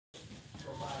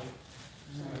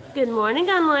Good morning,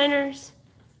 onliners.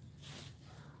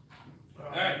 All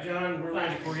right, John, we're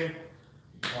ready for you.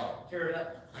 Tear it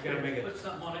up. I gotta make it. Put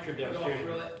something on it. Trip Go downstairs.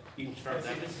 through it. You can start See,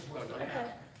 that. this is what we're gonna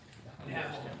have. And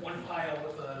have one pile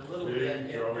with a little bit and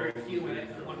very few in it,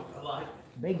 and one with a lot.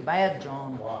 Big bad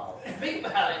John. Wow. Think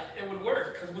about it, it would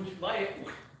work, because when you light it,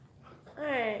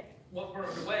 Alright, what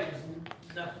burned away was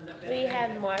nothing. we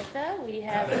have Martha, we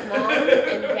have Mom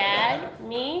and Dad,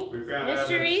 me, We found out Mr.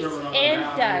 that Reese, someone on the and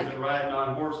mountain Doug. was riding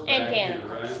on horseback And here,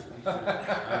 right?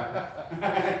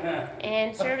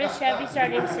 And service shall be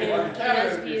starting soon for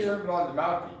those of you Serving on the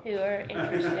mountain. who are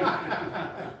interested.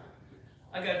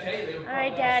 I gotta tell you, they were.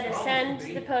 Alright, probably Dad, all strong ascend to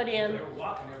to be. the podium. They were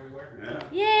walking everywhere.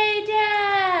 Yeah. Yay,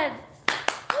 Dad!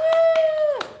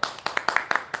 Woo!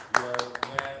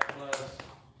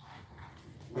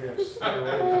 We have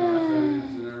steroids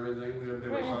and everything. They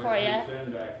were Rooting hard for to ya.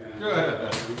 defend back then.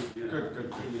 Good. You know,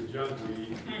 Good. in the junk we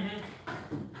eat.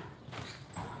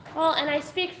 Well, and I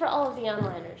speak for all of the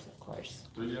onliners, of course.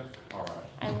 Do you? All right.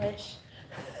 I wish.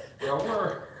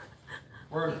 Well,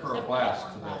 we're in for a blast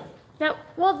today. Now,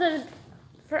 well,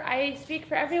 I speak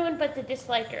for everyone but the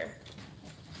disliker.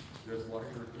 Just like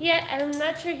her. Yeah, I'm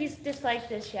not sure he's disliked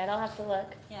this yet. I'll have to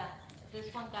look. Yeah,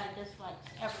 this one guy dislikes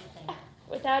everything.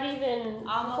 Without even,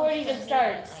 Almost before it even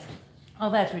starts. immediately. Oh,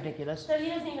 that's ridiculous. So he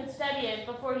doesn't even study it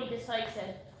before he dislikes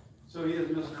it. So he is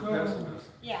Mr. Pessimist.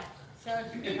 Yeah, so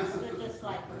it's the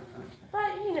disliker.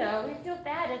 But, you know, we feel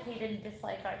bad if he didn't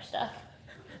dislike our stuff.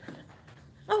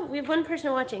 Oh, we have one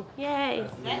person watching. Yay.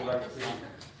 That disliker.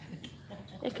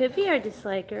 It could be our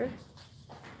disliker.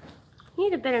 We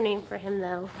need a better name for him,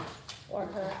 though. Or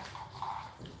her.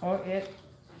 Oh, it.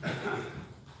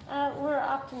 We're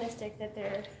optimistic that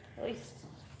they're at least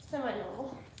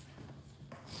semi-normal.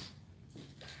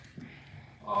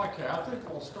 Okay, I think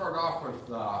we'll start off with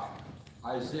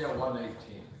Isaiah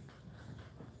 118.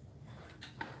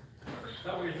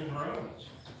 Thought we were in Romans.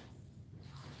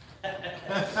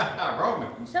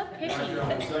 Romans. I'm so On picky.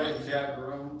 the second chapter,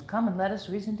 Romans. Come and let us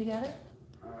reason together.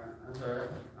 All right, that's all right.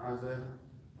 Isaiah.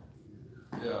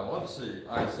 Yeah, let's see.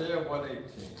 Isaiah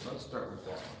 118. Let's start with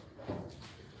that one.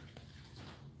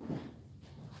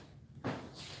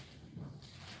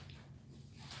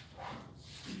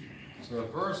 So the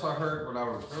verse I heard when I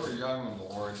was very young in the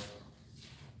Lord,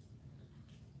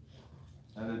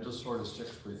 and it just sort of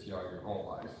sticks with you all your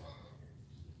whole life.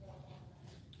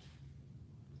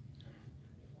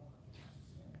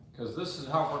 Because this is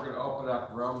how we're going to open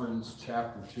up Romans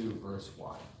chapter 2, verse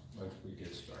 1, once we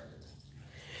get started.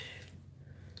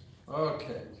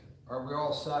 Okay, are we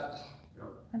all set?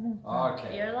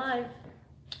 Okay. You're alive.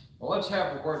 Well, let's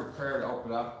have the word of prayer to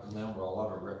open up, and then we'll let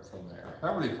her rip from there.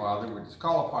 Heavenly Father, we just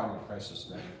call upon your precious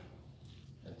name.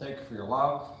 And thank you for your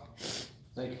love.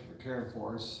 Thank you for caring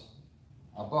for us.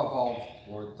 Above all,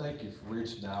 Lord, thank you for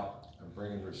reaching out and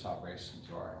bringing your salvation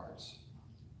to our hearts.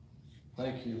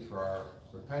 Thank you for our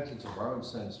repentance of our own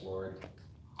sins, Lord,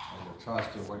 and the trust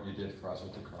in what you did for us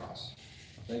at the cross.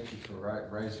 Thank you for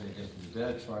raising again from the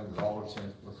dead, showing that all our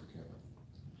sins were forgiven.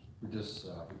 We just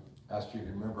ask you to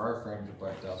remember our friends who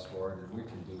blessed us, Lord, and we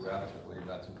can do absolutely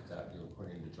nothing without you,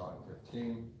 according to John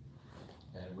 15.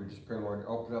 And we just pray, Lord,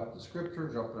 open up the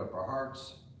scriptures, open up our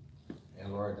hearts,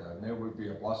 and Lord, may we be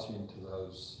a blessing to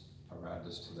those around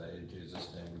us today. In Jesus'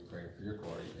 name we pray for your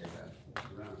glory.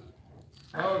 Amen.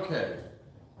 Okay,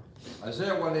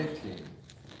 Isaiah 118.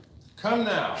 Come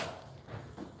now.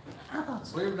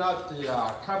 Believe not, the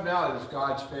come now is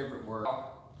God's favorite word.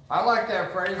 I like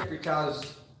that phrase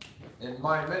because in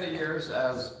my many years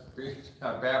as being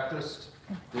a Baptist,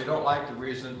 they don't like to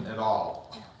reason at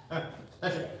all.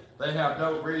 They have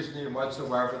no reasoning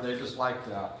whatsoever. They just like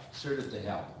to shoot it to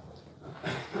hell.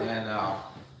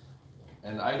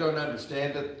 And I don't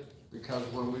understand it because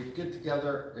when we get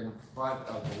together in front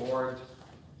of the Lord,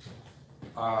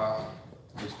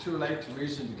 it's too late to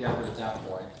reason together at that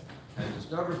point. And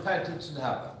there's no repentance in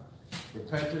heaven.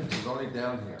 Repentance is only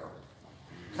down here.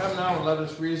 Come now and let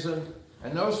us reason.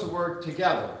 And notice the word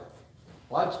together.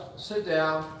 Let's sit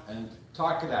down and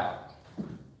talk it out.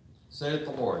 Saith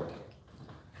the Lord.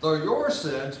 Though your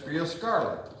sins be as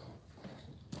scarlet.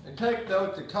 And take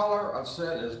note, the color of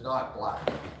sin is not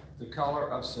black. The color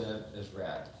of sin is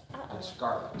red. It's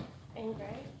scarlet. And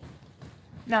gray.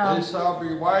 No. They shall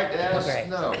be white as Okay.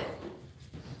 snow.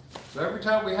 So every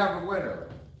time we have a winter,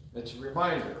 it's a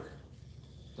reminder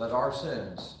that our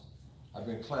sins have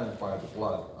been cleansed by the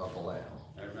blood of the Lamb.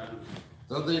 Amen.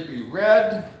 Though they be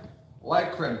red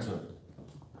like crimson,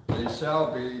 they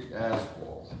shall be as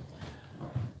wool.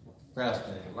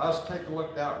 Fascinating. Let's take a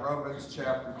look at Romans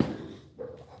chapter 2.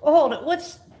 Oh, hold it.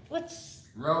 What's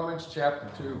Romans chapter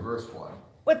 2, verse 1.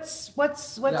 what's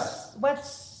Yes.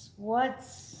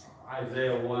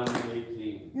 Isaiah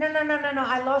 1:18. no,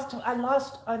 I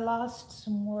lost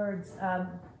some words.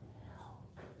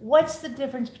 What's the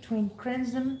difference between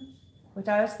crimson, which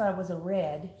I always thought was a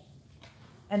red,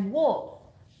 and wool?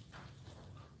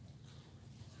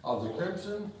 Of the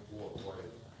crimson,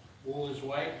 Wool is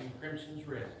white and crimson's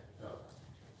red.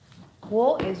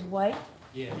 Wool is white.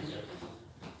 Yes.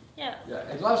 Yeah. yeah,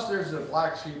 unless there's a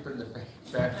black sheep in the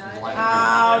family.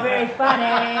 Oh, very funny.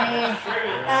 That's true.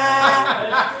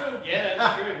 That's true. Yeah,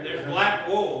 that's true. There's black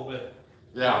wool, but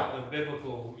Yeah, the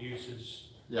biblical use is.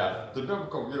 yeah, the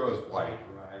biblical view is white.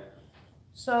 Right.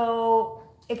 So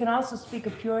it can also speak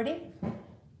of purity.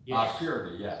 Yes.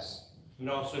 Purity, yes. And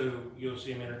also, you'll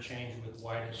see them interchanged with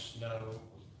white as snow,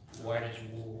 white as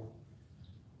wool.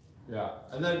 Yeah,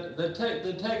 and then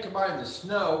take in mind the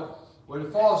snow, when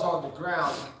it falls on the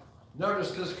ground,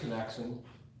 notice this connection.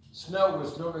 Snow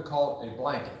was normally called a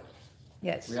blanket.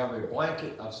 Yes. We have a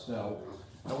blanket of snow.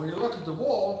 And when you look at the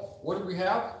wool, what do we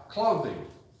have? Clothing.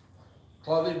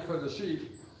 Clothing for the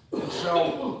sheep. And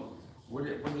so, when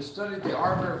you study the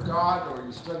armor of God or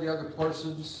you study other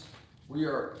persons, we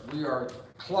are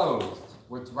clothed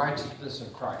with righteousness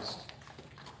in Christ.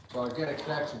 So again, a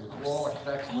connection with wool, a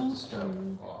connection with the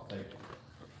snow. Oh, thank you.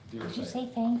 Dear Did you saint.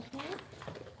 say thank you?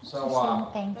 So,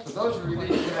 Thank so those are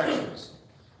unique connections.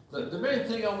 The main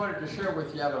thing I wanted to share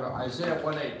with you out of Isaiah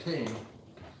 1:18,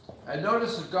 and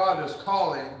notice that God is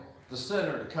calling the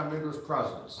sinner to come into his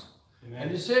presence. Amen.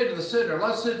 And you say to the sinner,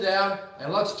 let's sit down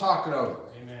and let's talk it over.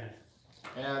 Amen.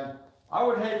 And I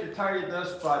would hate to tell you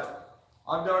this, but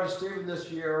I've noticed even this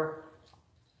year,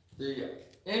 the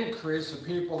increase of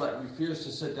people that refuse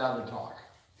to sit down and talk.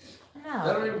 They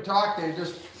don't No. even talk, they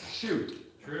just shoot.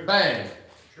 True. Bang.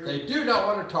 True. They do not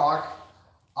want to talk.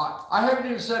 I haven't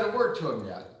even said a word to them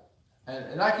yet.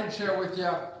 And I can share with you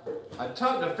a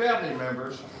ton of family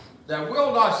members that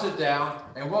will not sit down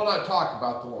and will not talk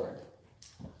about the Lord.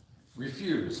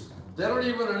 Refuse. They don't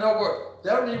even want to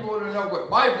know what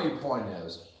my viewpoint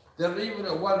is. They don't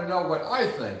even want to know what I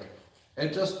think.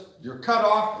 And just, you're cut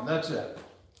off and that's it.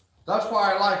 That's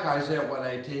why I like Isaiah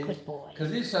 1:18. Good boy.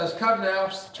 Because he says, come now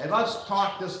and let's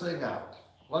talk this thing out.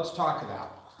 Let's talk it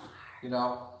out. You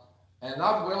know, and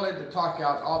I'm willing to talk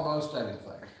out almost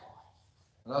anything.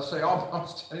 And I'll say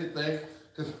almost anything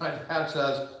because my dad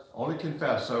says, only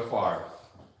confess so far.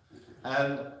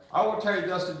 And I will tell you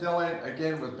this, and Dylan,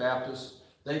 again with Baptists,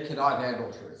 they cannot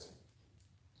handle truth.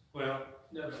 Well,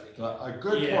 A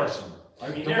good Yeah. portion. I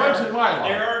mean, The there ones are- in my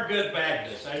There life. are good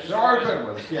Baptists. I just There are wanna- good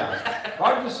ones, yeah.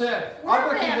 I'm just saying, I'm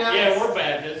looking down. Yeah, we're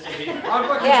Baptists. I mean, I'm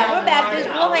looking Yeah, down we're the Baptists,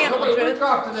 line. we'll handle the We truth.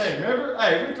 dropped the name, remember?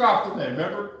 Hey, we dropped the name,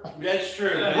 remember? That's true.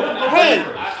 Hey.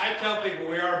 I tell people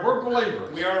We're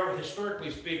believers. we are, historically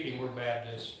speaking, we're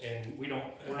Baptists, and we're not.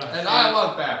 And I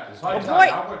love Baptists. I Oh, tell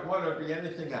you, boy. I wouldn't want to be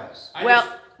anything else. Well,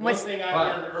 One what's- thing I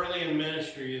But- learned early in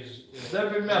ministry is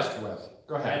They've been messed with.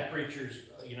 Go I ahead. had preachers,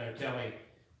 tell me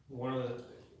one of the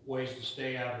ways to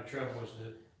stay out of trouble was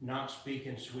to not speak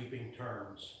in sweeping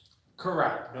terms.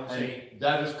 Correct. Don't And say-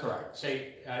 that is correct.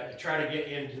 Say, try to get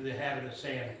into the habit of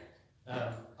saying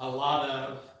a lot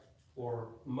of or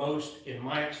most, in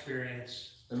my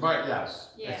experience. Yes,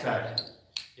 Yeah. exactly.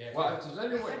 Yeah. Well, if there's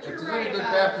any right good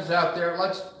about Baptists out there,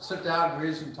 let's sit down and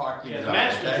reason, talk things Yeah, the out.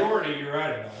 vast Okay? majority, you're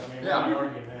right about. I mean, Yeah. we're not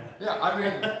arguing that. Yeah, I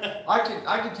mean,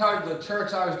 I can tell you the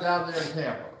church I was down there in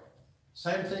Tampa.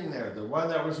 Same thing there. The one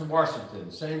that was in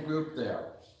Washington, same group there.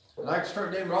 And I can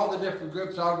start naming all the different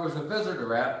groups I was a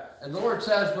visitor at. And the Lord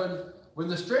says, when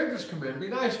the strangers come in, be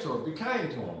nice to them, be kind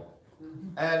to them.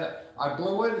 And I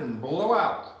blew in and blew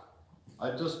out.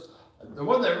 The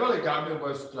one that really got me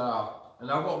was,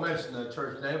 and I won't mention the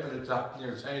church name, but it's out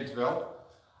near Zanesville.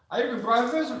 I even brought a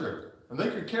visitor, and they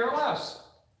could care less.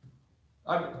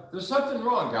 There's something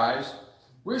wrong, guys.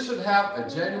 We should have a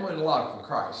genuine love for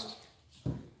Christ.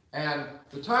 And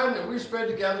the time that we spend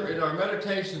together in our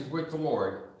meditations with the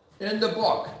Lord, in the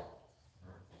book,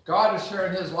 God is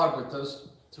sharing his love with us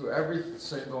through every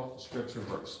single scripture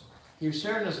verse. He's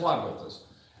sharing his love with us.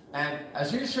 And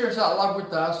as he shares that love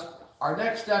with us, our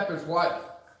next step is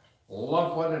what?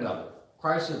 Love one another.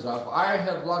 Christ says, if I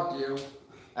have loved you,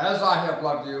 as I have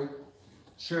loved you,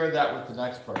 share that with the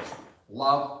next person.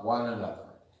 Love one another.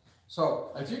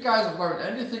 So if you guys have learned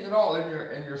anything at all in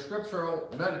your scriptural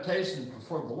meditations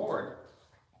before the Lord,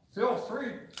 feel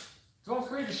free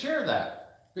to share that.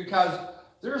 Because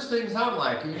there's things I'm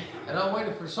lacking, and I'm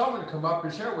waiting for someone to come up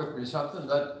and share with me something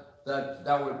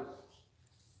that would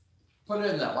put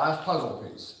in that last puzzle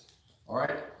piece. All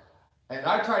right? And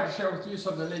I tried to share with you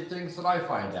some of the neat things that I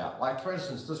find out. Like, for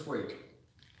instance, this week,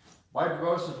 my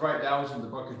devotions right now is in the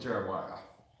book of Jeremiah.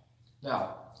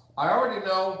 Now, I already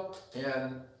know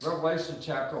in Revelation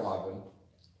chapter 11,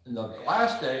 in the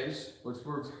last days, which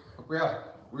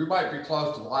we might be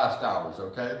close to the last hours,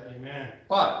 okay? Amen.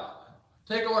 But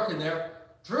take a look in there.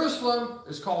 Jerusalem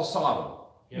is called Sodom.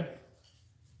 Yep.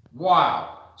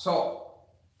 Wow. So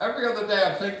every other day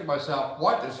I'm thinking to myself,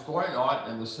 what is going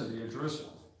on in the city of Jerusalem?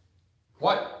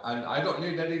 What, and I don't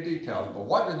need any details, but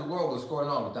what in the world is going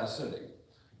on with that city?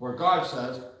 Where God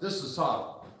says, this is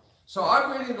Sodom. So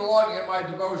I'm reading along in my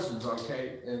devotions,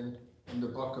 okay, in the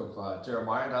book of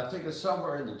Jeremiah, and I think it's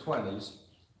somewhere in the 20s.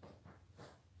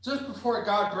 Just before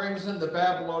God brings in the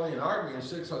Babylonian army in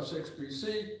 606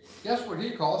 BC, guess what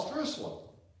he calls Jerusalem?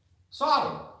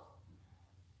 Sodom.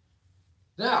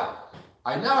 Now,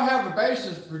 I now have a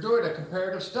basis for doing a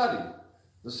comparative study.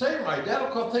 The same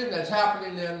identical thing that's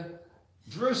happening in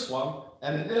Jerusalem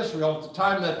and in Israel at the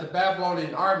time that the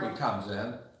Babylonian army comes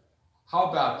in, how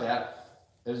about that,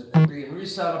 is being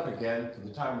reset up again for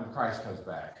the time when Christ comes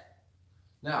back.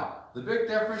 Now, the big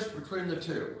difference between the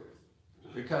two,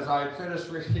 because I had finished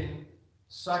reading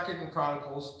 2nd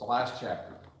Chronicles, the last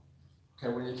chapter.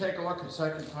 Okay, when you take a look at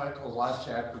 2nd Chronicles, last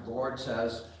chapter, the Lord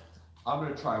says, I'm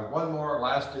going to try one more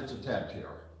last-ditch attempt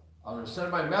here. I'm going to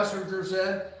send my messengers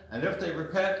in, and if they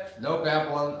repent, no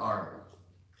Babylon army.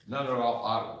 None at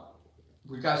all.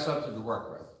 We got something to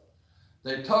work with.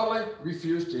 They totally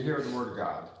refused to hear the word of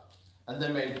God. And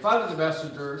they made fun of the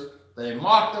messengers, they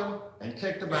mocked them and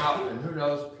kicked them out, and who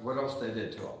knows what else they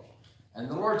did to them. And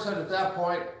the Lord said at that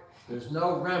point, there's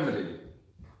no remedy.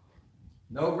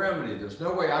 No remedy. There's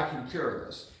no way I can cure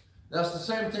this. That's the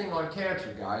same thing on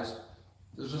cancer, guys.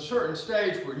 There's a certain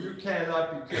stage where you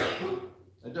cannot be cured.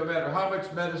 It don't matter how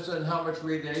much medicine, how much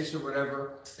radiation,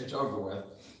 whatever, it's over with.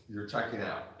 You're checking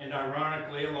out. And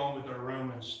ironically, along with our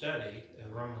Roman study,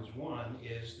 Romans 1,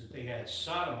 is that they had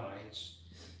sodomites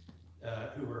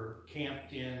who were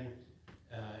camped in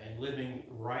and living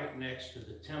right next to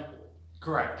the temple.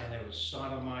 Correct. And there was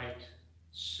sodomite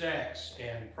sex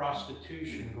and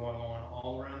prostitution going on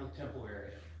all around the temple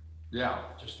area. Yeah.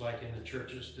 Just like in the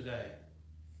churches today.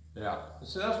 Yeah.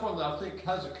 So that's one that I think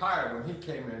Hezekiah, when he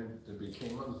came in to be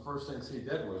king, one of the first things he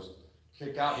did was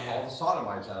kick out all the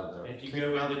sodomites out of there. If you kick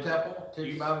go them out of in the temple,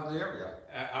 kick them out of the area.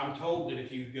 I'm told that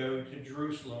if you go to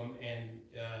Jerusalem and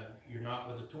you're not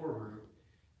with the tour group,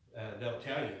 they'll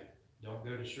tell you, don't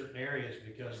go to certain areas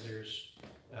because there's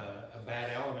a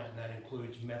bad element, and that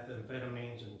includes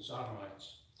methamphetamines and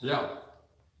sodomites. Yeah.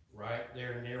 Right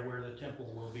there near where the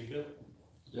temple will be built.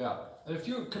 Yeah. And if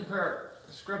you compare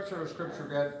scripture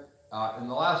again, in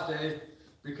the last days,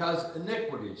 because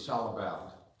iniquity shall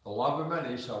abound, the love of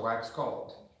many shall wax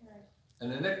cold.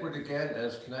 And iniquity again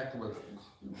is connected with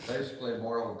basically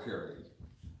moral impurity.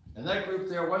 And that group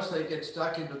there, once they get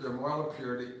stuck into their moral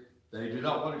impurity, they do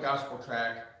not want a gospel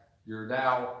tract. You're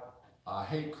now a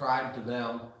hate crime to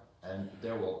them, and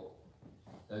they will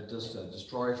just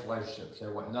destroy relationships. They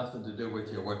want nothing to do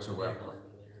with you whatsoever.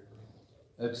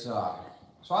 It's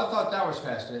so I thought that was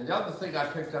fascinating. The other thing I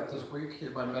picked up this week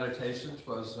in my meditations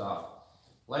was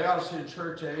Laodicean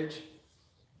church age.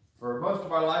 For most of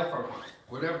my life, or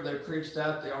whenever they preached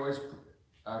that, they always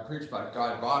preach about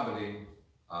God vomiting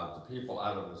the people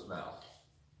out of his mouth.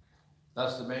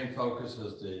 That's the main focus,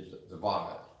 is the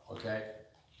vomit, okay?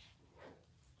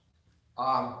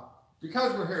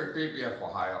 Because we're here at BBF,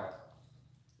 Ohio,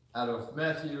 out of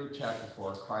Matthew chapter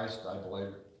 4, Christ, I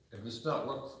believe, if it's not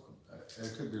looked,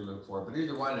 it could be looked for, but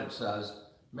either one it says,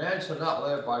 man shall not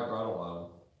live by bread alone,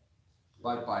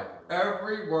 but by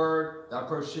every word that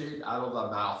proceeds out of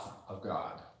the mouth of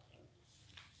God.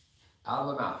 Out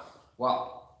of the mouth.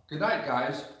 Well, good night,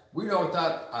 guys. We know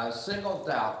without a single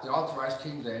doubt, the authorized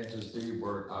King James is the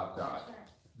Word of God.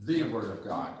 The Word of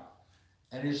God.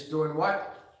 And he's doing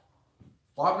what?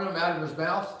 Vomiting them out of his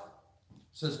mouth?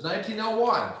 Since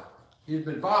 1901, he's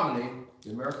been vomiting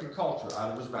the American culture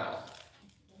out of his mouth.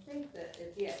 I think that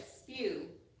if you had spew,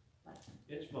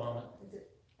 It's vomit. is it,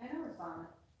 I know it's vomit.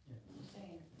 I'm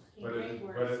saying, But King it- James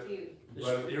but word it- spew.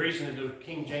 The reason the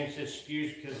King James says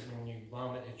spews because when you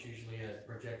vomit, it's usually a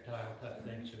projectile type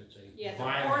thing, so it's a Yeah, it's a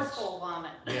violence. forceful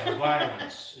vomit. Yeah,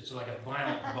 violence. It's like a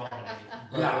violent vomiting.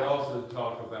 But they also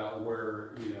talk about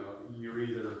where, you know, you're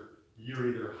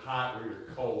either hot or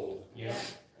you're cold. Yeah.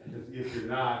 If you're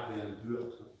not, then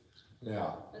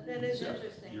Yeah. But that is Yeah.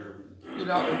 interesting. You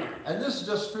know, and this is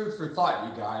just food for thought,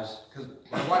 you guys, because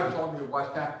my wife told me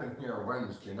what happened here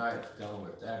Wednesday night dealing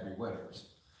with Abby Winters.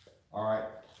 All right.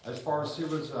 As far as she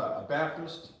was a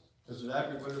Baptist, is it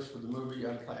Abby Winters for the movie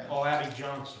Unplanned? Oh, Abby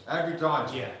Johnson. Abby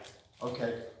Johnson. Yeah.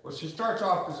 Okay. Well, she starts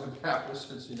off as a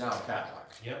Baptist and she's now a Catholic.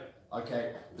 Yep.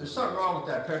 Okay. There's something wrong with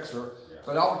that picture,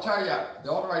 but I'll tell you, the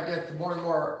older I get, the more and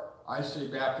more I see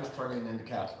Baptists turning into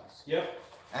Catholics. Yep.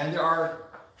 And there are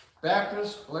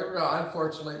Baptists, believe it or not,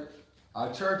 unfortunately,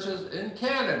 churches in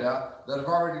Canada that have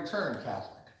already turned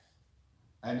Catholic.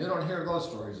 And you don't hear those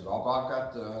stories at all, but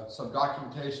I've got some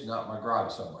documentation out in my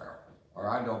garage somewhere, or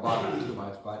I know about it too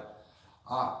much, but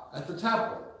at the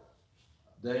temple,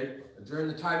 during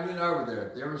the time you and I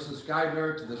were there was this guy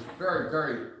married to this very,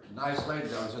 very nice lady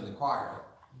that was in the choir.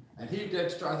 And he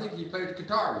did, I think he played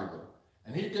guitar even.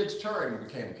 And he did touring and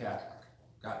became a Catholic.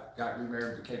 Got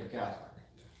remarried and became a Catholic.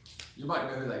 You might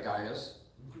know who that guy is.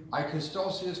 I can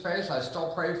still see his face. I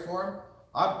still pray for him.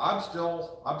 I'm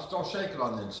still shaking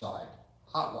on the inside.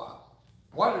 Hot wild.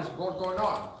 What is going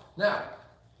on? Now,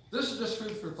 this is just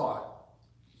food for thought.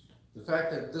 The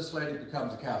fact that this lady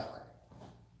becomes a Catholic.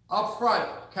 Up front,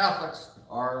 Catholics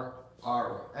are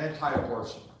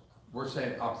anti-abortion. We're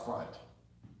saying up front.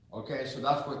 Okay, so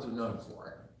that's what they're known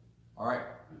for. All right.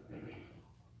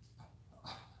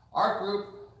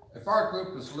 If our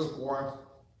group is lukewarm,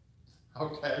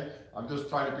 okay, I'm just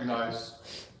trying to be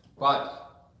nice,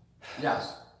 but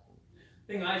yes.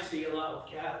 Thing I see a lot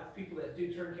with Catholic people that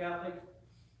do turn Catholic,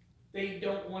 they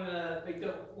don't want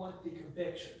the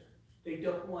conviction. They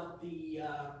don't want the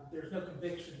there's no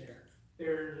conviction there.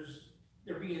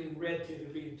 They're being read to,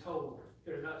 they're being told,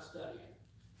 they're not studying.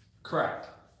 Correct.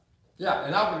 Yeah,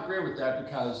 and I would agree with that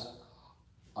because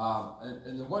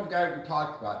and the one guy we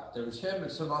talked about, there was him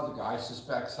and some other guy. I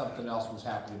suspect something else was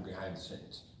happening behind the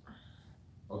scenes.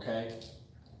 Okay?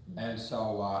 And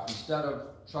so instead of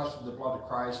trusting the blood of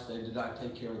Christ, they did not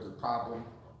take care of the problem.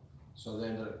 So they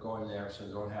ended up going there so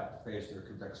they don't have to face their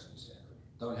convictions.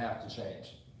 Don't have to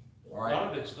change. All right? A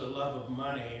lot of it's the love of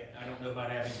money. I don't know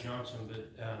about Abby Johnson,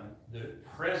 but the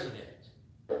president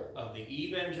of the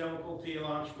Evangelical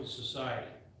Theological Society,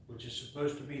 which is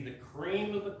supposed to be the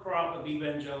cream of the crop of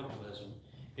evangelicalism.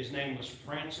 His name was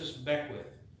Francis Beckwith.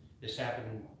 This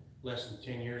happened less than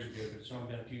 10 years ago, but it's only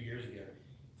been a few years ago.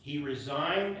 He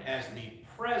resigned as the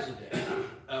president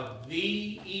of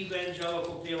the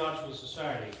Evangelical Theological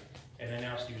Society and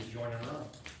announced he was joining Rome.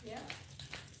 Yeah.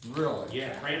 Really?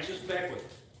 Yeah, Francis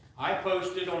Beckwith. I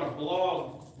posted on a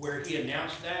blog where he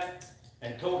announced that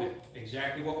and told him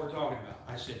exactly what we're talking about.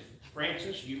 I said,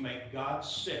 Francis, you make God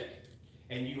sick.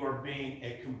 And you are being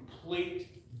a complete,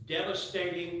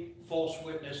 devastating false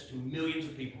witness to millions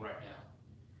of people right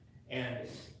now. And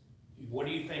what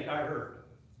do you think I heard?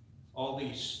 All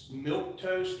these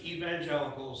milquetoast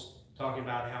evangelicals talking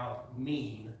about how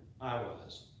mean I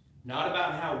was. Not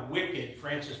about how wicked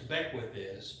Francis Beckwith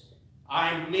is.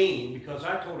 I'm mean because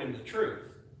I told him the truth.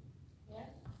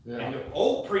 Yeah. And the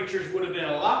old preachers would have been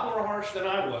a lot more harsh than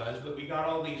I was, but we got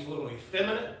all these little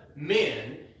effeminate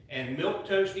men and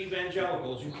milquetoast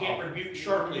evangelicals who can't rebuke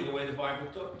sharply the way the Bible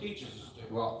teaches us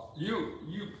to. Well, you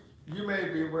may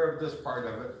be aware of this part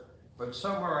of it, but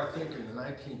somewhere I think in the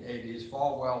 1980s,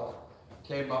 Falwell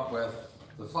came up with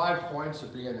the 5 points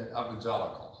of being an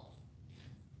evangelical.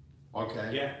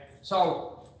 Okay? Yeah.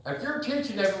 So if you're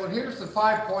teaching everyone, here's the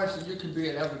 5 points that you can be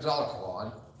an evangelical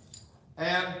on,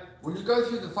 and when you go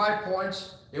through the 5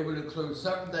 points, it would include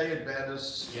Seventh-day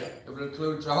Adventists, Yep. it would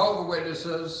include Jehovah's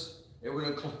Witnesses, it would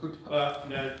include...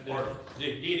 No,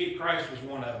 the deity of Christ was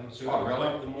one of them, so Oh, it would really?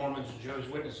 lump the Mormons and Jehovah's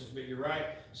Witnesses, but you're right.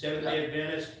 Seventh-day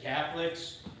Adventists,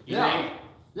 Catholics, you Yeah. name it.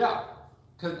 Yeah,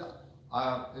 because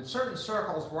in certain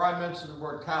circles where I mention the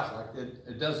word Catholic,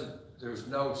 it doesn't, there's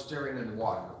no steering in the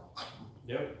water.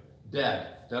 Yep.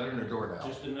 Dead in the doorknob.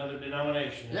 Just another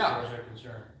denomination as Yeah. far as they're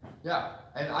concerned. Yeah,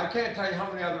 and I can't tell you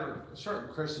how many other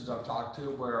certain Christians I've talked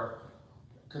to where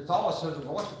Catholicism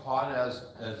was looked upon as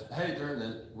hey,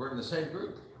 we're in the same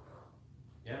group.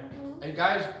 Yeah. And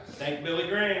guys, Thank Billy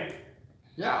Graham.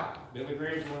 yeah, Billy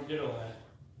Graham's the one who did all that.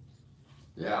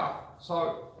 yeah.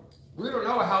 So we don't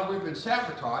know how we've been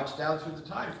sabotaged down through the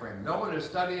time frame. No one is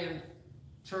studying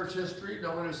church history.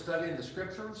 No one is studying the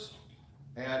scriptures,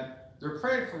 and they're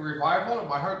praying for revival. And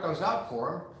my heart goes out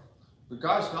for them. But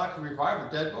God's not going to revive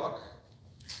a dead book.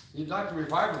 He's not going to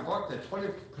revive a book that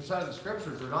 20% of the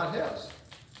scriptures are not His,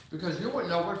 because you wouldn't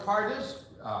know what part is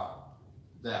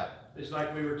that. It's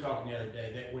like we were talking the other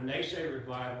day, that when they say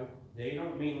revival, they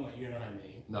don't mean what you and I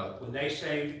mean. No. When they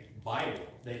say Bible,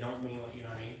 they don't mean what you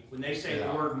and I mean. When they say Yeah.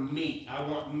 the word meat, I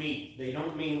want meat, they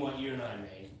don't mean what you and I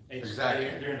mean. Exactly.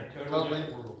 They're in a totally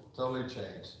different world. Totally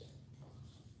changed.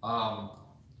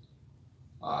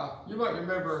 You might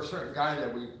remember a certain guy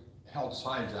that we held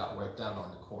signs out with down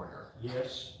on the corner.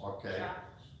 Yes. Okay.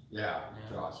 Yeah,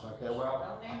 Josh. Okay,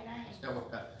 well. Don't name names. Yeah,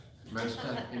 well,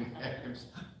 mention any names.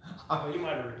 Well, you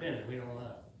might have repented, we don't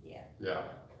know. Yeah.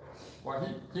 Well,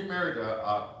 he married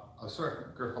a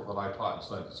certain girl that I taught in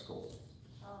Sunday school.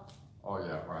 Oh. Oh,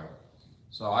 yeah, right.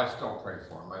 So I still pray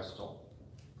for him. I still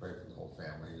pray for the whole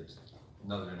family. It's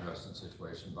another interesting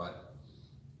situation. But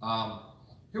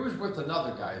he was with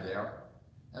another guy there,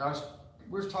 and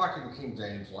we was talking King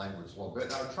James language a little bit,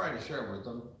 and I was trying to share with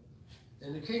them.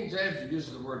 In the King James, it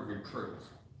uses the word reprove.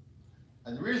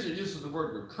 And the reason it uses the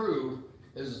word reprove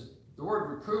is the word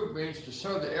reprove means to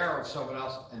show the error of someone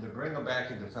else and to bring them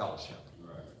back into fellowship.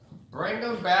 Right. Bring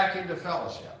them back into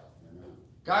fellowship. Amen.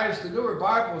 Guys, the newer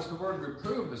Bibles, the word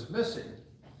reprove is missing.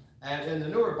 And in the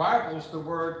newer Bibles, the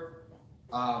word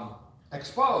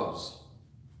expose.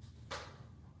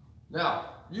 Now,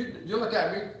 you look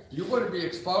at me, do you want to be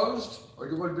exposed or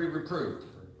do you want to be reproved?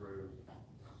 Reprove.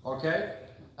 Okay?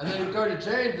 And then you go to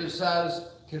James, it says,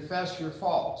 confess your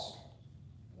faults.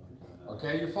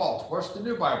 Okay, your faults. What's the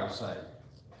new Bible say?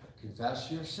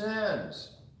 Confess your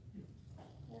sins.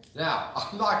 Now,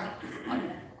 I'm not,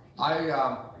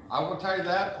 I will tell you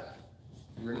that,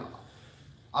 you're not.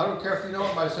 I don't care if you know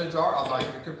what my sins are, I'm not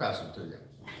going to confess them to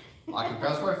you. I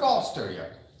confess my faults to you.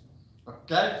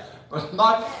 Okay? But I'm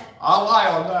not, I'll lie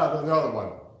on that on the other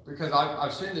one. Because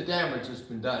I've seen the damage that's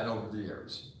been done over the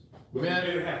years. But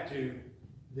you do have to,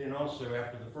 then also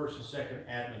after the first and second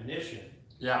admonition,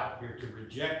 Yeah. you're to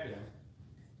reject them.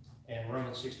 And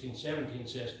Romans 16:17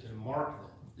 says to mark them.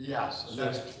 Yes. So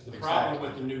That's the problem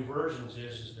with the new versions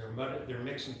is they're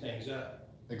mixing things up.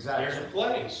 exactly. There's a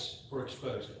place for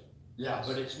exposing, Yes.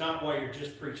 but it's not while you're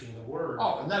just preaching the word,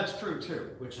 Oh, and that's true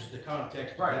too. which is the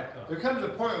context of Right. that There context. comes a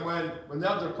point when the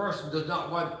other person does not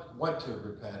want to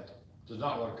repent, does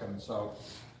not want to come. So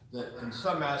that in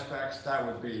some aspects that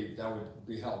would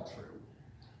be held true.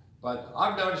 But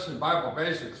I've noticed in Bible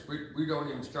basics, we don't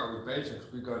even start with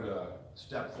basics. We go to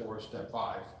step 4, step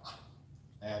 5.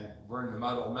 And we're in the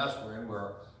muddle mess we're in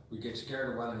where we get scared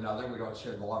of one another. We don't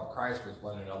share the love of Christ with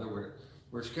one another.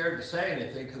 We're scared to say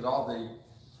anything because all the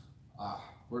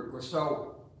we're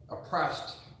so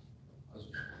oppressed.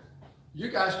 You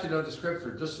guys can know the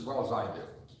scripture just as well as I do.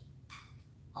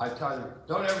 I tell you,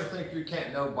 don't ever think you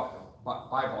can't know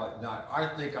Bible. Now, I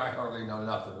think I hardly know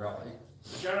nothing really.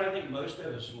 John, I think most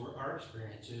of us, our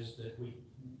experience is that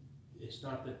it's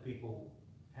not that people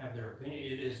have their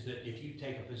opinion, it is that if you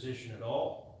take a position at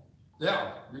all,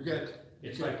 Yeah, you get.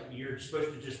 it's like you're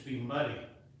supposed to just be muddy.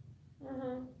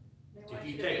 Mm-hmm. If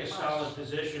you take a solid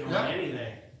position on Yeah.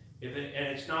 anything, and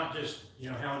it's not just,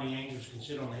 how many angels can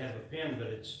sit on the head of a pin, but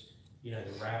it's, the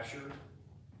rapture,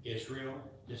 Israel,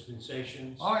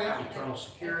 dispensations, Oh yeah. eternal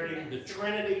security, the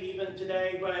Trinity even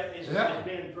today, but is Yeah.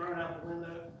 being thrown out the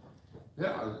window.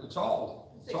 Yeah, it's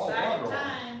all Exciting wonderful.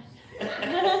 time.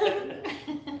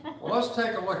 Well, let's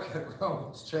take a look at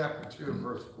Romans chapter 2,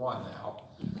 verse 1 now.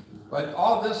 But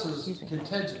all this is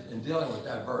contingent in dealing with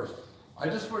that verse. I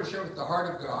just want to share with the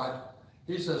heart of God.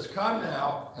 He says, come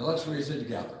now and let's reason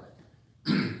together.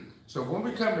 So when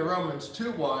we come to Romans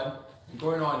 2:1, and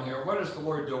going on here, what is the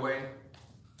Lord doing?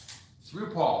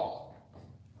 Through Paul.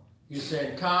 He's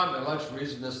saying, come and let's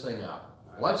reason this thing out.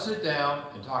 Let's sit down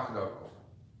and talk it over.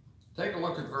 Take a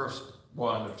look at verse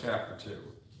 1 of chapter 2.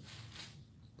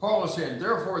 Paul is saying,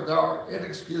 therefore thou art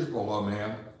inexcusable, O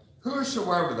man,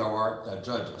 whosoever thou art that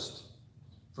judgest.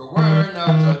 For wherein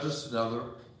thou judgest another,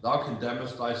 thou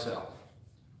condemnest thyself.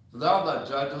 For thou that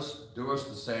judgest doest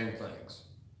the same things.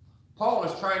 Paul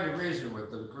is trying to reason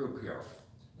with the group here.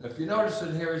 If you notice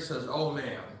in here, he says, oh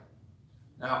man.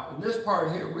 Now, in this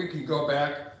part here, we can go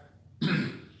back,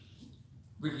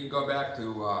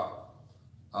 to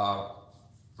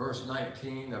verse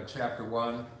 19 of chapter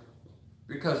 1,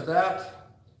 because that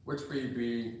which may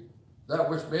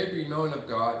be known of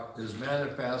God is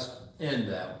manifest in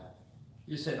them.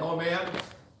 He said, oh man,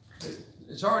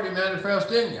 it's already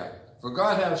manifest in you, for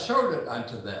God has showed it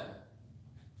unto them.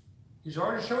 He's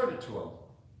already showed it to them.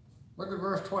 Look at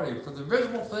verse 20. For the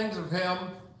visible things of him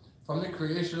from the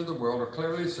creation of the world are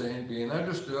clearly seen, being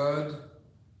understood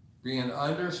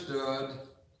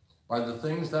by the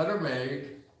things that are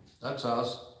made, that's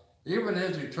us, even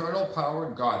his eternal power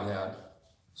and Godhead,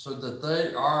 so that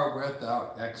they are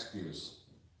without excuse.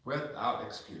 Without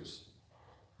excuse.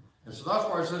 And so that's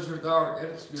why it says here, thou art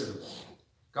inexcusable.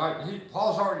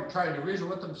 Paul's already trying to reason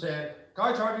with them, saying,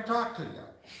 God's already talked to you.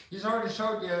 He's already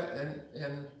showed you,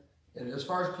 and as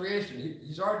far as creation,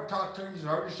 he's already talked to you, he's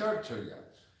already showed it to you.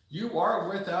 You are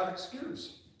without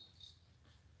excuse.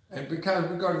 And because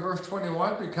we go to verse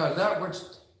 21,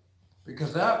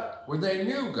 when they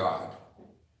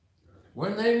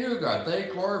knew God, they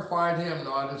glorified him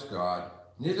not as God,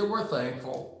 neither were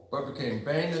thankful, but became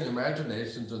vain in their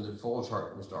imaginations, and their fool's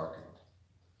heart was darkened.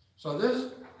 So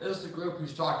this is the group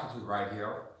he's talking to right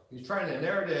here. He's trying to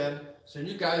narrow it in, saying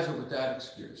you guys are without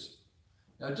excuse.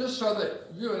 Now just so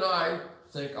that you and I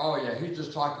think, oh yeah, he's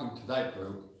just talking to that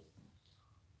group.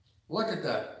 Look at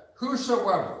that.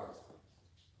 Whosoever.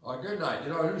 Oh, good night. You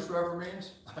know what whosoever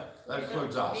means? That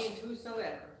includes us. Means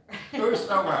whosoever.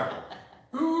 Whosoever.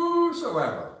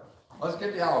 Whosoever. Let's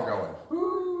get the owl going.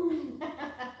 Whoo.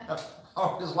 I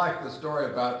always like the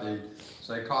story about the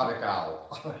psychotic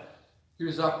owl. He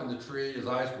was up in the tree, his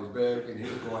eyes were big, and he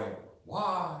was going,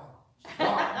 why?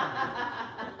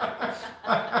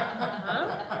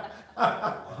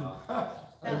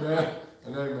 Amen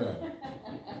and amen.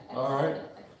 All right,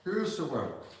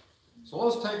 whosoever. So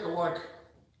let's take a look.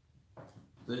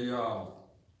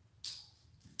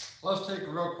 Let's take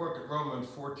a real quick at Romans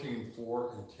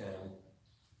 14:4 and 10.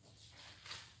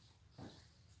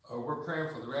 We're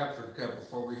praying for the rapture to come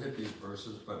before we hit these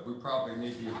verses, but we probably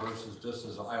need these verses just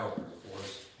as an eye-opener for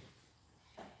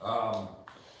us.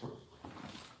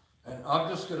 And I'm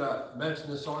just going to mention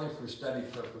this only for study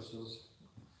purposes.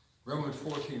 Romans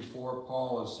 14:4,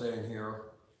 Paul is saying here,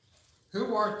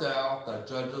 who art thou that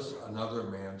judgest another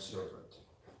man's servant?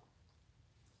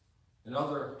 In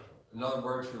other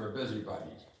words, you're a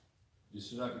busybody. You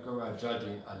should not be going around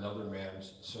judging another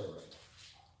man's servant.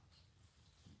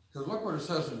 Because look what it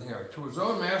says in here. To his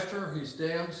own master he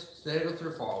standeth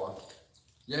or falleth.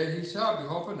 Yea, he shall be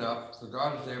opened up, so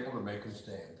God is able to make him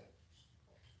stand.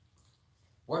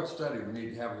 What study we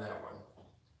need to have in that one.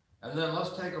 And then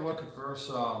let's take a look at verse,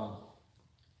 the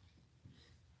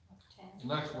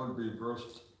next one would be verse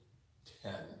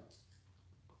 10.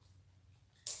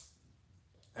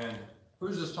 And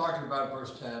who's this talking about,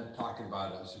 verse 10? Talking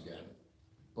about us again.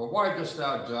 But why dost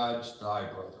thou judge thy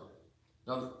brother?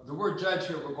 Now, the word judge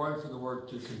here, we're going for the word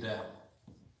to condemn,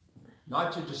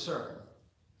 not to discern.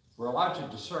 We're allowed to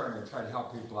discern and try to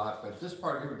help people out, but this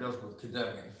part here deals with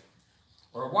condemning.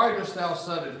 Or why dost thou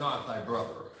set it not thy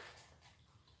brother?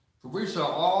 For we shall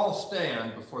all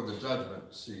stand before the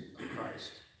judgment seat of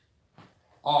Christ.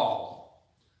 All.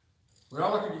 When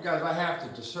I look at you guys, I have to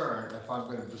discern if I'm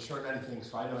going to discern anything,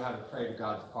 so I know how to pray to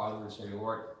God the Father and say,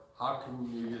 Lord, how can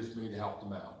you use me to help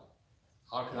them out?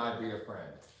 How can I be a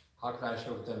friend? How can I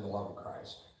show them the love of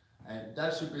Christ? And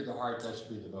that should be the heart, that should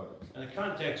be the motive. And the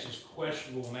context is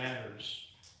questionable matters.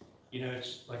 You know,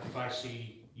 it's like if I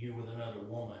see you with another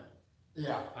woman,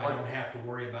 Yeah. I don't have to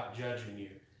worry about judging you.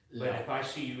 But Yeah. if I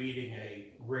see you eating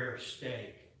a rare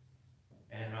steak,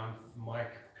 and my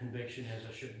conviction is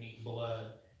I shouldn't eat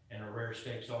blood, and a rare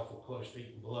steak's awful close to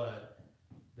eating blood,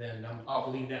 then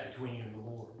I'll leave that between you and the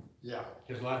Lord. Yeah.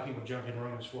 Because a lot of people jump in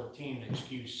Romans 14 to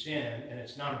excuse sin, and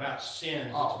it's not about sins,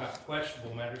 it's about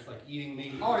questionable matters like eating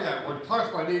meat. Oh yeah, when it talks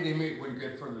about eating meat when you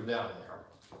get further down there.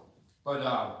 But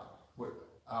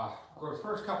for the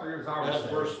first couple of years I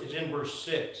was It's in verse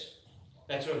 6.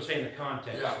 That's what I'm saying, the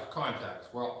context. Yeah,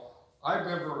 context. Well, I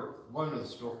remember one of the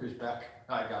stories back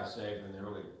when I got saved in the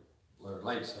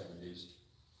late 70s.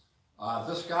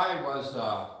 This guy was,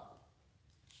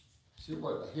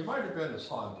 he might have been a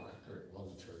song director at one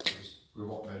of the churches. We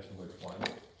won't mention which one.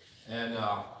 And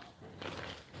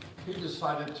he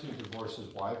decided to divorce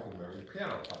his wife and marry a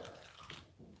piano player.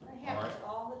 That happens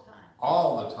all the time.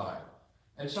 All the time.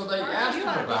 And so they asked him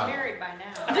about You ought to be it. married by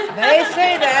now. They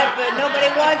say that, but nobody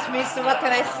wants me, so what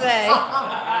can I say?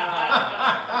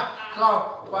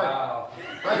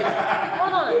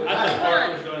 Hold on. I thought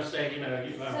Mark was going to say,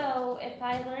 So if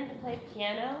I learn to play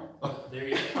piano, there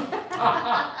you go. Go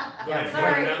ahead, go to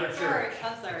Sorry, another sorry, church.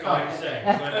 I'm sorry. That's all I can say. Go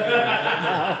ahead, go to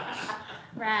another church.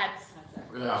 rats.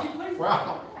 Yeah.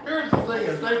 Well, here's the thing: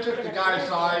 is they took the guy's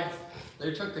side.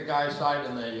 They took the guy's side,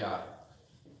 and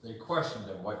they questioned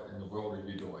him. What in the world are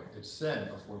you doing? It's sin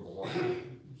before the Lord.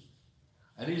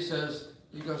 And he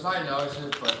goes, I know. He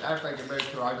says, but after I get married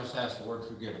to her, I just ask the Lord to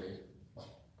forgive me.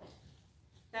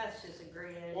 That's just a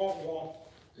great attitude.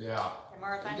 Yeah. And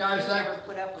Martha, I You guys never act-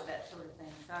 put up with that sort of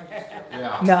thing. So I just don't-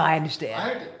 Yeah. No, I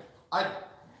understand.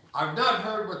 I've not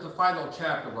heard what the final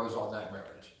chapter was on that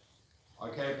marriage.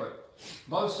 Okay, but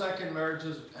most second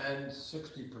marriages end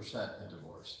 60% in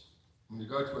divorce. When you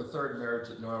go to a third marriage,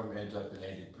 it normally ends up in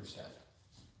 80%.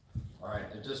 All right,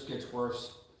 it just gets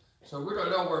worse. So we don't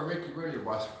know where Mickey Rooney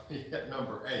was when he hit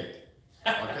number 8.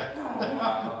 Okay.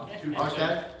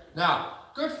 Okay. Now,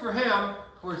 good for him.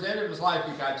 Towards the end of his life,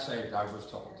 he got saved, I was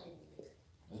told.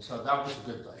 And so that was a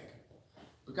good thing.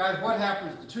 But guys, what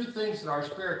happens, the two things in our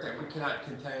spirit that we cannot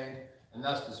contain, and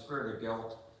that's the spirit of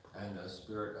guilt and the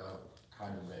spirit of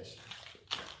condemnation,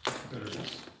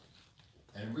 bitterness.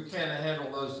 And we can't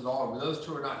handle those at all. When those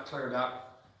two are not cleared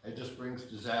up, it just brings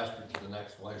disaster to the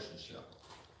next relationship.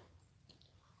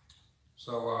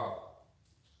 So,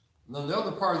 and then the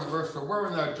other part of the verse, for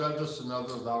wherein thou judgest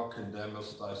another, thou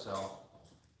condemnest thyself.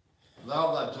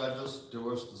 Thou that judgest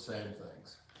doest the same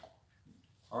things.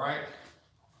 All right,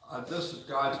 this is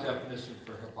God's definition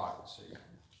for hypocrisy.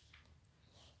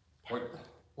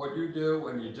 What you do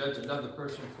when you judge another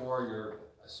person for, you're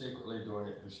secretly doing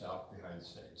it yourself behind the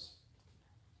scenes.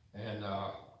 And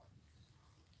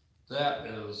that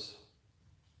is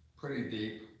pretty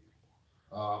deep.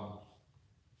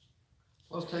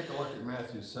 Let's take a look at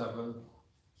Matthew 7.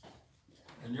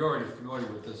 And you're already familiar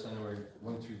with this anyway,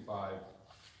 1 through 5.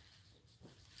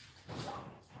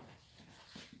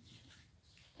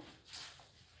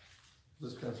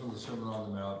 This comes from the Sermon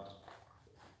on the Mount.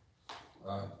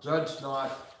 Judge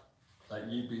not, that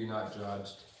ye be not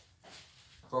judged.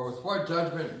 For with what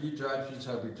judgment ye judge, ye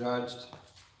shall be judged.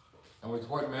 And with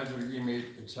what measure ye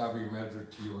meet, it shall be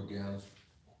measured to you again.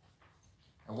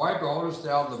 And why beholdest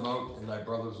thou the mote in thy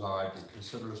brother's eye, but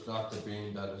considerest not the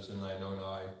beam that is in thine own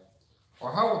eye?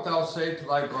 Or how wilt thou say to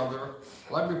thy brother,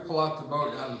 let me pull out the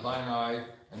mote out of thine eye,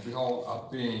 and behold,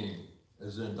 a beam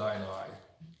is in thine eye?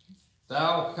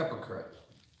 Thou hypocrite,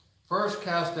 first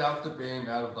cast out the beam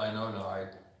out of thine own eye,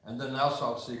 and then thou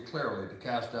shalt see clearly to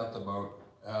cast out the mote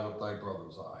out of thy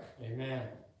brother's eye. Amen.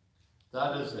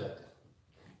 That is it.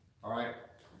 All right.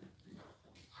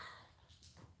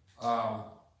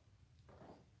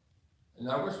 And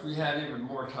I wish we had even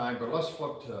more time, but let's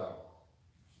flip to,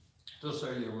 just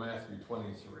so you Matthew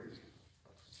 23.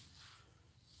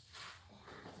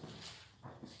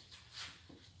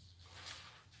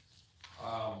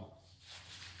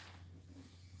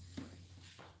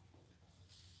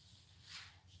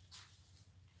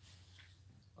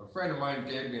 A friend of mine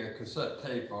gave me a cassette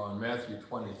tape on Matthew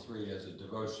 23 as a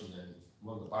devotion in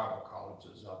one of the Bible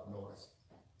colleges up north.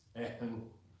 And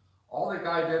all the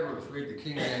guy did was read the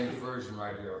King James Version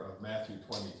right here of Matthew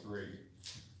 23.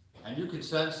 And you could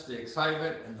sense the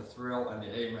excitement and the thrill and the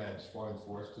amens flowing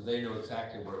forth because they knew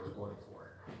exactly what it was going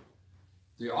for.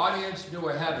 The audience knew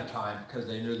ahead of time because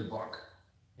they knew the book.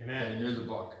 Amen. They knew the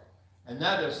book. And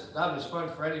that is fun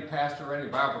for any pastor or any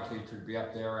Bible teacher to be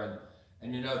up there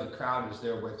and you know the crowd is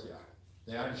there with you.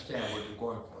 They understand what you're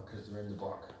going for because they're in the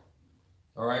book.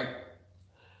 All right?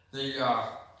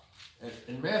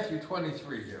 In Matthew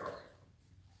 23 here,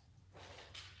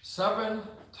 7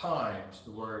 times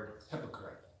the word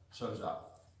hypocrite shows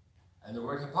up. And the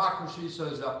word hypocrisy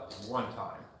shows up 1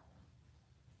 time.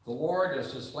 The Lord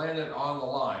has just landed on the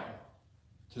line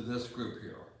to this group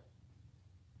here.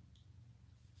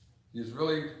 He's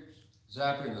really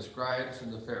zapping the scribes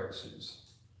and the Pharisees.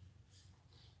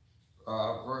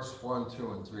 Verse 1,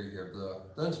 2, and 3 here.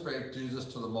 Then spake Jesus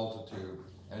to the multitude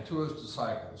and to his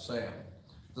disciples, saying,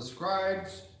 the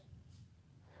scribes,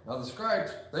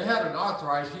 they had an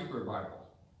authorized Hebrew Bible.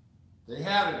 They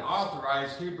had an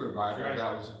authorized Hebrew Bible Right.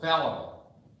 that was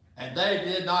infallible. And they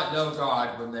did not know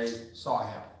God when they saw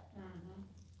him.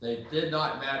 They did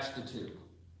not match the two.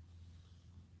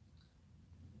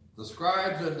 The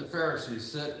scribes and the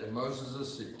Pharisees sit in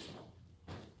Moses' seat.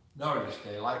 Notice,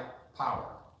 they like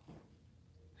power.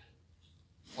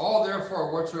 All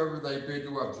therefore whatsoever they bid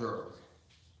you observe,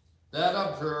 that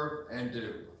observe and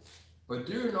do. But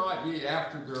do not ye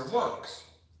after their works,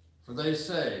 for they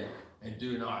say, and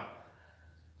do not.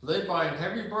 For they bind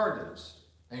heavy burdens,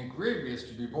 and grievous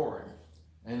to be borne,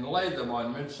 and lay them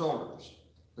on men's shoulders,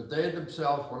 but they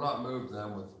themselves will not move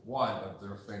them with one of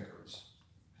their fingers.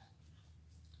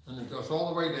 And it goes all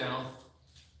the way down.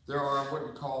 There are what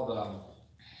you call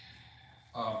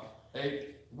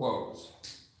 8 woes.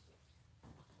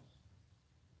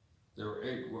 There are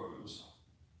 8 woes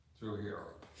through here.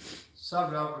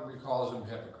 7 of them he calls them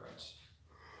hypocrites.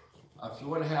 If you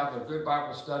want to have a good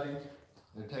Bible study,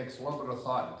 it takes a little bit of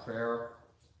thought and prayer,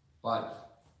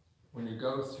 but when you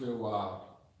go through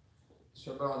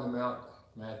Sermon on the Mount,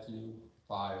 Matthew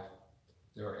 5,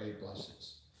 there are 8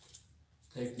 blessings.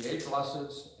 Take the 8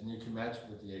 blessings and you can match it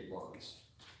with the 8 woes.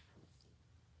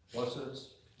 Blessings,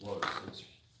 woes.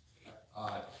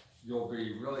 You'll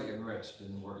be really enriched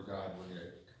in the Word of God when you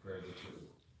compare the two.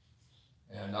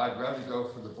 And I'd rather go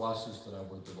for the blessings than I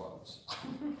would the woes.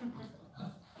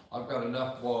 I've got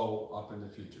enough woe up in the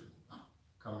future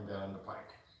coming down the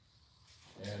pike.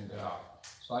 And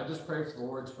so I just pray for the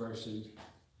Lord's mercy.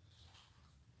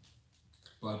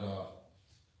 But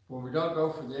when we don't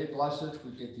go for the 8 blessings,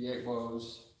 we get the 8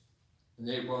 woes. And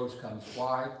the 8 woes comes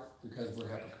why? Because we're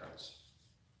hypocrites.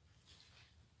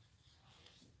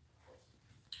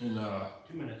 In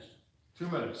 2 minutes. 2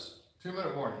 minutes.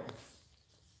 2-minute warning.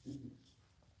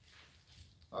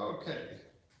 Okay.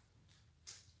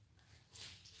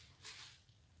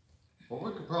 Well,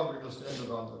 we could probably just end it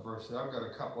on the verse. I've got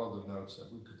a couple other notes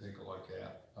that we could take a look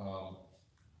at.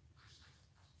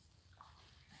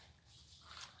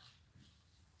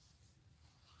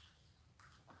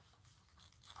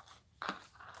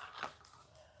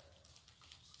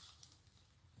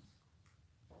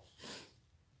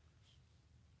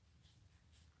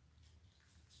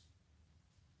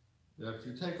 If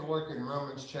you take a look in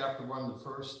Romans chapter 1, the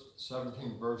first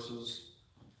 17 verses,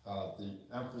 the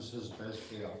emphasis is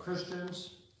basically on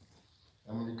Christians.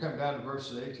 And when you come down to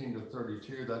verses 18 to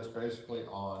 32, that's basically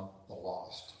on the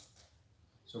lost.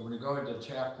 So when you go into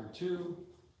chapter 2,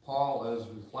 Paul is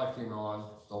reflecting on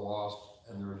the lost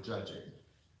and their judging.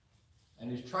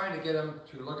 And he's trying to get them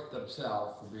to look at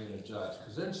themselves for being a judge.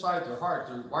 Because inside their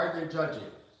heart, why are they judging?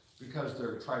 Because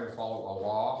they're trying to follow a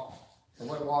law. And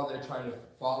what law are they trying to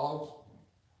follow?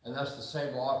 And that's the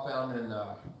same law found in,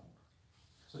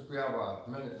 since we have a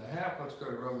minute and a half, let's go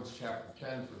to Romans chapter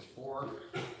 10, verse 4.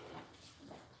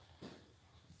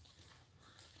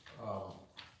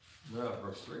 No,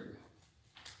 verse 3.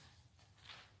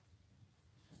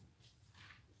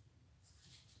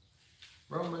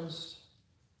 Romans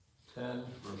 10,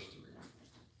 verse 3.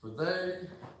 For they,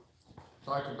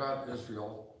 talk about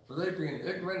Israel, for they being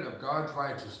ignorant of God's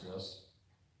righteousness,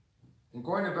 and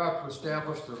going about to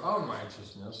establish their own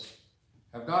righteousness,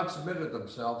 have not submitted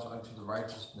themselves unto the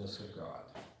righteousness of God.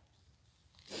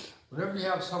 Whenever you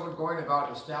have someone going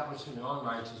about establishing their own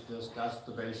righteousness, that's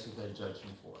the basis they judge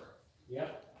you for.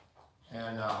 Yep.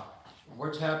 And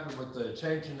what's happened with the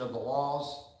changing of the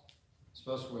laws,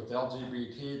 especially with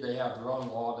LGBT, they have their own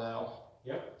law now.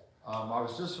 Yep. I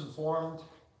was just informed,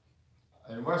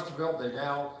 in Westerville, they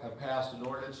now have passed an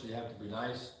ordinance, you have to be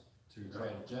nice to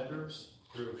transgenders.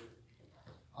 True.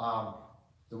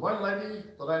 The one lady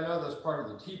that I know that's part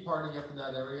of the Tea Party up in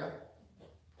that area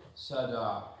said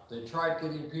they tried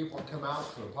getting people to come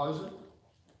out to oppose it,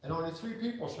 and only 3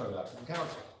 people showed up in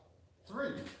council. 3.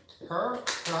 Her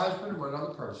husband, and one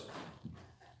other person.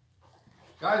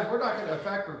 Guys, we're not going to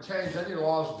affect or change any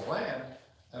laws of the land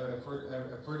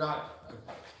if we're not,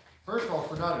 first of all,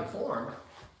 if we're not informed,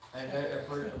 and if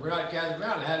we're not gathered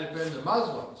around. Had it been the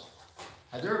Muslims,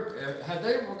 had they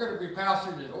were going to be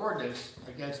passing an ordinance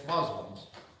against Muslims,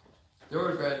 there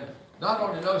would have been not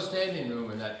only no standing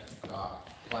room in that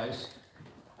place,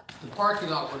 the parking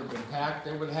lot would have been packed.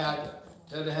 They'd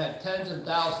have had tens and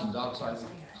thousands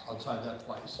outside that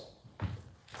place.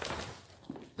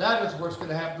 That is what's going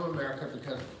to happen to America,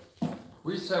 because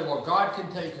we say, well, God can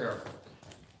take care of it.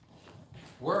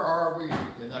 Where are we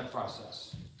in that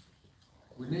process?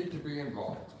 We need to be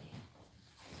involved.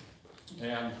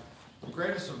 And the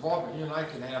greatest involvement you and I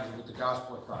can have is with the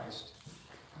gospel of Christ.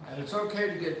 And it's okay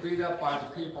to get beat up by the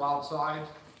people outside.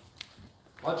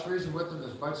 Let's reason with them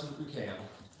as much as we can.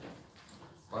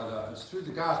 But it's through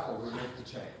the gospel we make the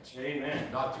change.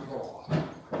 Amen. Not through the law.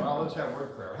 Well, let's have a word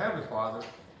of prayer. Heavenly Father,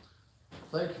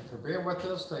 thank you for being with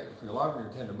us. Thank you for your love and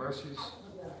your tender mercies.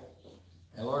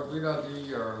 And Lord, we know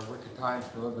these are wicked times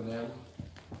we're living in.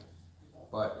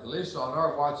 But at least on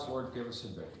our watch, Lord, give us a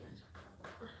victory.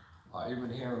 Even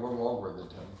here in Little Old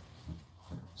Worthington.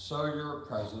 Sow your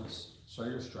presence, sow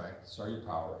your strength, sow your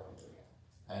power.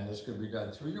 And this can be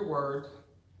done through your word.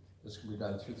 This can be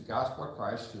done through the gospel of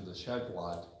Christ, through the shed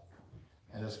blood.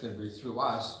 And it's going to be through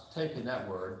us taking that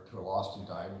word to a lost and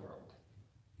dying world.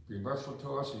 Be merciful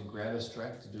to us and grant us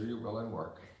strength to do your will and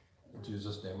work. In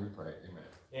Jesus' name we pray.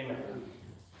 Amen. Amen.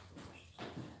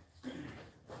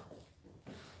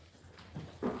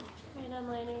 Right,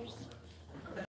 onliners.